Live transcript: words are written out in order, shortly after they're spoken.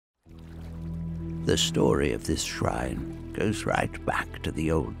The story of this shrine goes right back to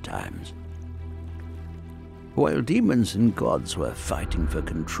the old times. While demons and gods were fighting for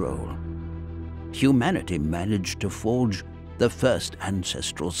control, humanity managed to forge the first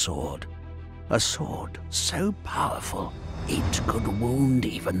ancestral sword. A sword so powerful it could wound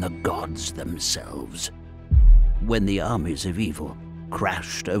even the gods themselves. When the armies of evil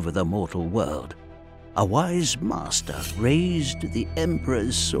crashed over the mortal world, a wise master raised the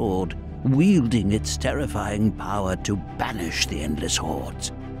Emperor's sword, wielding its terrifying power to banish the endless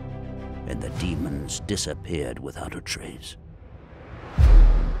hordes, and the demons disappeared without a trace.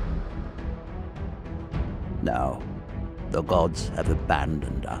 Now, the gods have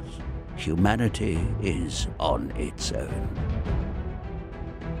abandoned us. Humanity is on its own.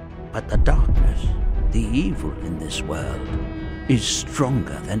 But the darkness, the evil in this world, is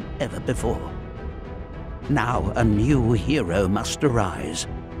stronger than ever before. Now a new hero must arise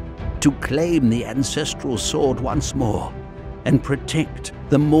to claim the ancestral sword once more and protect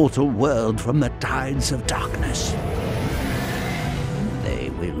the mortal world from the tides of darkness. They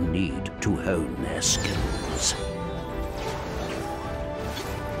will need to hone their skills.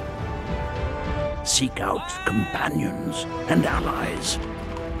 Seek out companions and allies.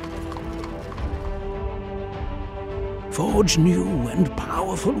 Forge new and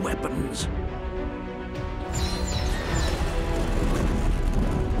powerful weapons.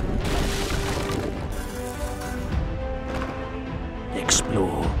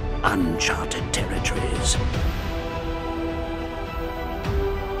 Explore uncharted territories.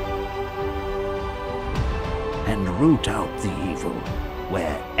 And root out the evil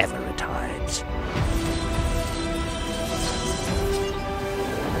wherever it hides.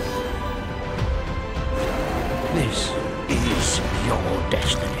 This is your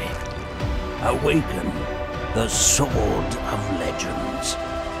destiny. Awaken the Sword of Legends.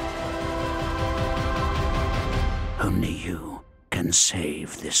 Only you can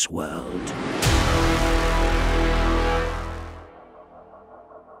save this world.